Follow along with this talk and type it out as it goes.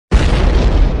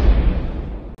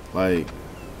Like,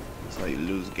 it's like you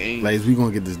lose game. like we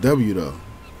gonna get this W though.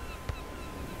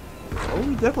 Oh,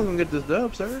 we definitely gonna get this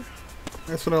dub, sir.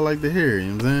 That's what I like to hear.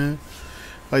 You know what I'm saying?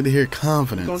 I like to hear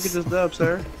confidence. We gonna get this dub,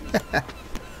 sir.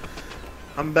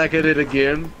 I'm back at it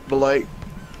again, but like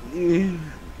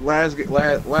last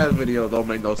video don't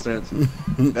make no sense.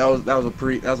 that was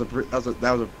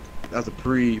a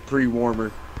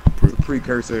pre-warmer,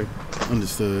 precursor.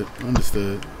 Understood.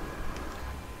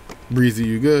 Breezy,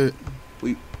 you good?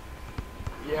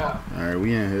 Yeah. All right,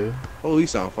 we in here. Oh, you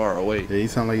sound far away. Yeah, you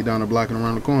sound like you down the block and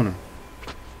around the corner.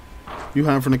 You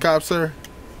hiding from the cops, sir?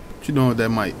 What you doing with that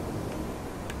mic?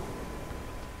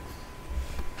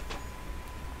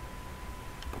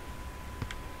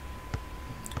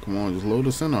 Come on, just load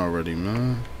us in already,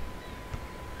 man.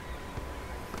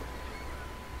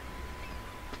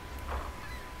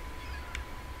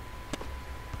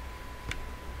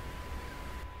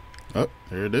 Oh,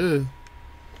 here it is.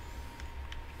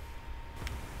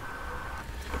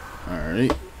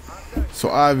 Alright. So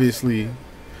obviously,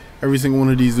 every single one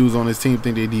of these dudes on this team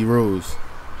think they D Rose.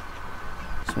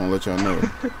 Just wanna let y'all know.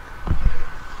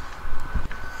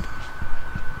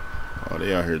 Oh,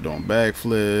 they out here doing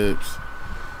backflips.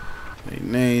 They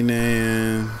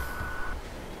nay-naying.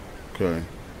 Okay.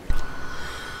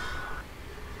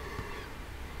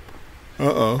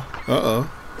 Uh-oh.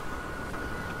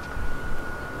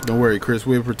 Don't worry, Chris.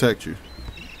 We'll protect you.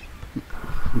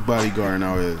 Bodyguarding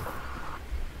out here.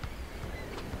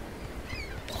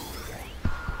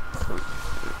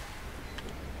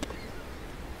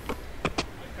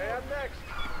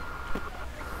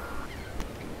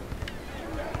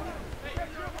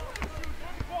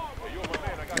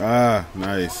 Ah,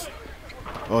 nice.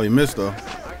 Oh, he missed though.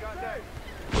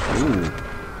 Ooh.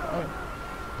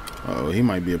 Uh-oh, he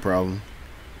might be a problem.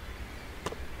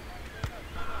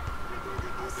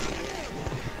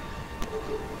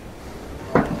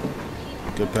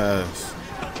 Good pass.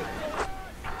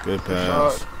 Good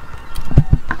pass.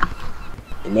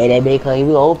 You made that big cause you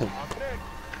were open.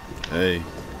 Hey,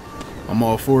 I'm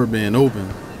all for it being open.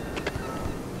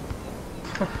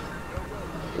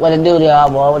 What it do to y'all,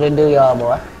 boy? What it do, y'all,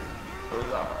 boy?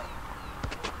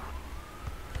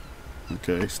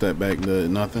 Okay, step back to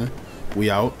nothing. We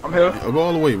out. I'm here. Go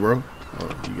all the way, bro.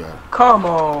 Oh, you got it. Come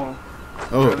on.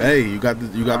 Oh, hey, you got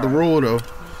the roll though.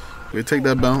 We'll take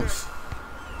that bounce.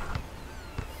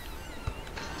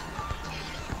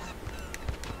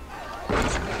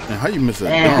 Man, how you miss a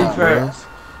dunk, bro?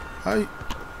 How you...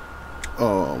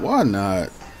 Oh, why not?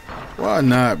 Why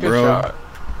not, Good bro? shot.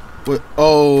 What?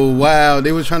 Oh, wow.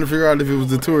 They was trying to figure out if it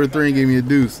was a 2 or 3 and gave me a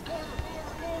deuce.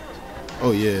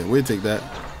 Oh, yeah. We'll take that.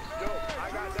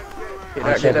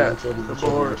 Get that. The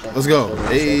board. Let's go.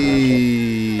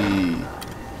 Hey.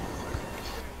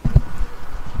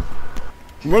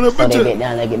 Run up So they into bit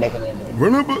down, they get back in there.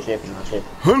 Run up. I'm tripping.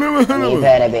 Run You up.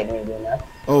 had that bit, man, doing that.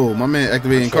 Oh, my man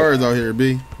activating cards out here,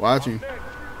 B. Watch him.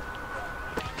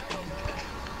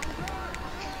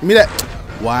 Give me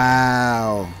that.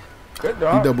 Wow. Good He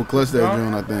dog. double clutched that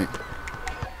joint, I think.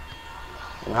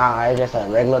 Nah, it's just a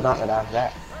regular dunk after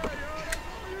that.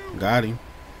 Got him.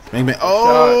 Bang, bang.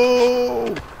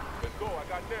 Oh.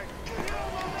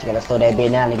 You gotta slow that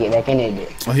bit down to get back in there,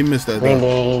 bit. Oh, he missed that, Green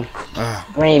though. bean. Ah.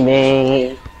 Green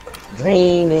bean.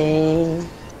 Green bean.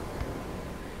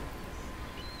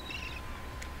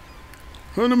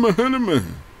 Hunterman.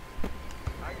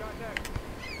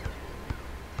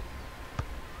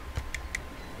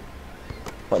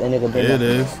 What that nigga bit There up. it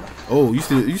is. Oh, you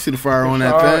see the fire on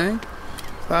that thing?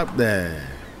 Stop that.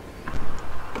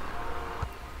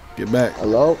 Get back.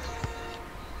 Hello?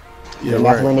 Yeah, And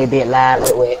that's right. when they bit live.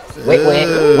 Wait.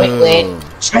 Ew.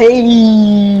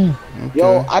 Hey. Okay.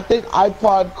 Yo, I think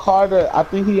iPodKingCarter, I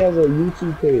think he has a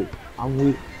YouTube page.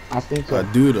 I think so. I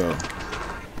do though.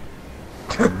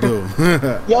 I do.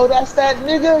 Yo, that's that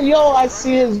nigga. Yo, I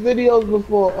see his videos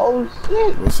before. Oh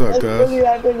shit. What's up, That's cuz? really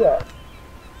that nigga.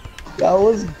 Yo,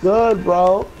 what's good,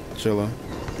 bro? Chillin'.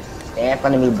 Stay in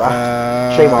front of me, bro.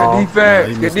 Uh, Straight ball. Nah, Defense.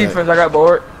 he Good missed that. defense. I got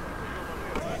bored.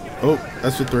 Oh,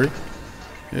 that's for 3.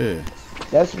 Yeah.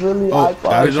 That's really Oh,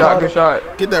 got it Good shot. iPodKingCarter. Good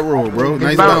shot. Get that roll, bro. Good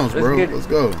Nice bounce. bounce, bro. Let's get it. Let's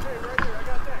go.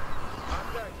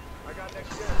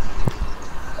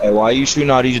 Hey, why you shooting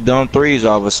all these dumb threes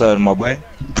all of a sudden, my boy?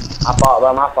 My fault,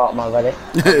 bro. My fault, my brother.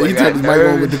 He you took his got mic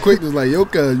on with nerves. the quickness like, yo,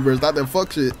 cuz, you better stop that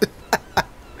fuck shit.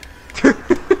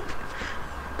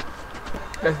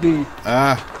 That's D.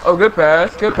 Ah, Oh, good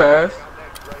pass. Good pass.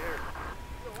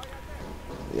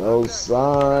 Yo,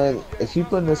 son. If you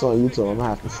putting this on YouTube, I'm gonna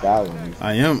have to style him.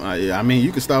 I am. I mean,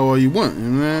 you can style all you want, you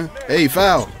know what I mean? Hey,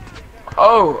 foul.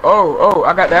 Oh.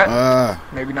 I got that.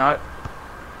 Maybe not.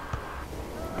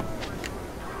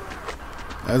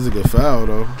 That's a good foul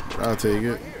though. I'll take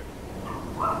it.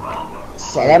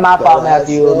 Yeah, that my fault,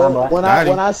 Matthew, my boy. When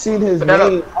I seen his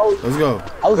name, Let's go.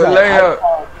 I was Good like, layup.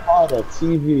 iPodKingCarter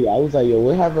TV. I was like, yo,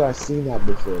 where have I seen that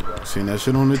before, bro? Seen that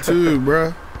shit on the tube,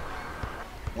 bro.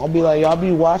 I'll be like, y'all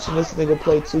be watching this nigga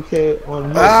play 2K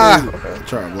on YouTube. Ah!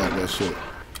 Try to block that shit.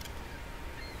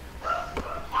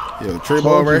 Yo, tray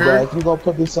ball right here. If you gonna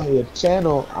put this on your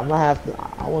channel, I'm gonna have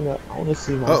to. I wanna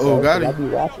see myself. Uh-oh, got I'll him.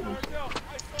 be watching this.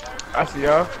 I see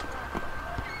y'all.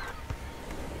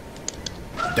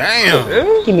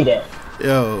 Damn. Give me that.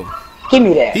 Yo, Give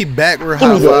me that. he backward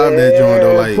high five that joint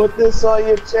though. Like, Put this on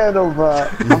your channel, bro.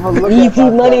 I'm gonna look EP at my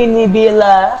money need to be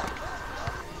alive.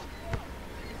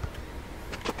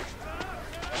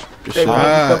 good They want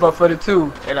to step shot. up for the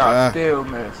 2, and I Ah. still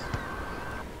miss.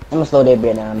 I'm gonna slow that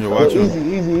bit down. Yo, watch him.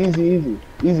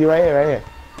 Easy, right here.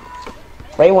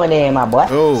 Spray one there, my boy.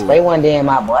 Oh. Spray one there,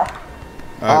 my boy.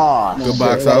 All right, good shit.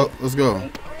 box out. Let's go. You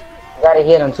gotta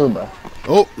hit him too, bro.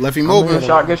 Oh, left him open. Good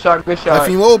shot, good shot, good shot. Left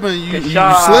him open. You Good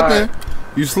shot. slipping.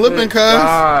 You slipping, Good cuz.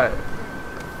 shot.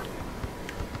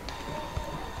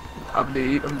 I'm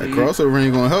deep. That crossover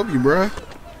ain't gonna help you, bruh.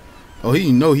 Oh,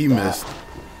 he know he missed.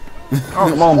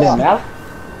 Come on, big man.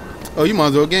 Oh, you might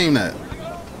as well game that.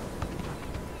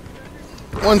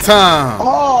 One time.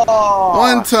 Oh,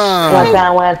 One time. One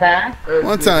time.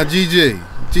 One time. GG.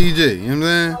 GG. You know what I'm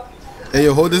saying? Hey,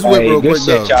 yo, hold this whip Hey, real good quick,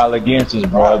 shit though. y'all against us,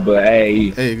 bro. But hey,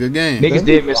 Hey, good game. niggas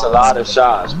did miss a lot of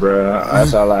shots, bro.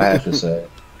 That's all I have to say.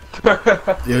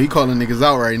 Yo, he calling niggas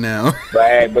out right now. But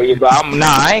I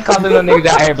ain't calling no niggas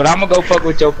out here. But I'm gonna go fuck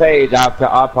with your page,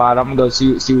 iPod. I'm gonna go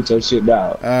see what your shit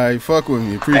about. Alright, fuck with me.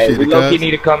 Hey, Appreciate we it, low key cuz.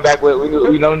 need to come back with. We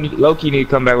low key need to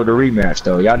come back with a rematch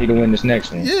though. Y'all need to win this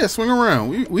next one. Yeah, swing around.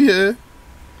 We here.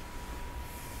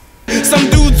 Some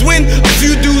dudes win, a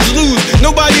few dudes lose.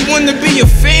 Nobody wanna be a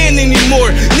fan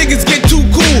anymore. Niggas get too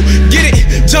cool, get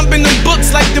it? Jump in them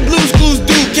books like the Blues Clues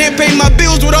do. Can't pay my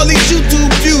bills with all these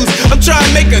YouTube views. I'm trying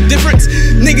to make a difference.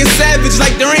 Niggas savage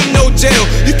like there ain't no jail.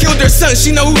 You killed her son,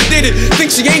 she know who did it.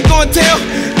 Think she ain't gonna tell?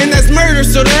 And that's murder,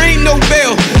 so there ain't no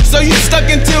bail. So you stuck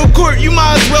until court, you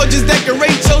might as well just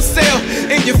decorate your cell.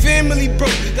 And your family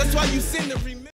broke, that's why you send the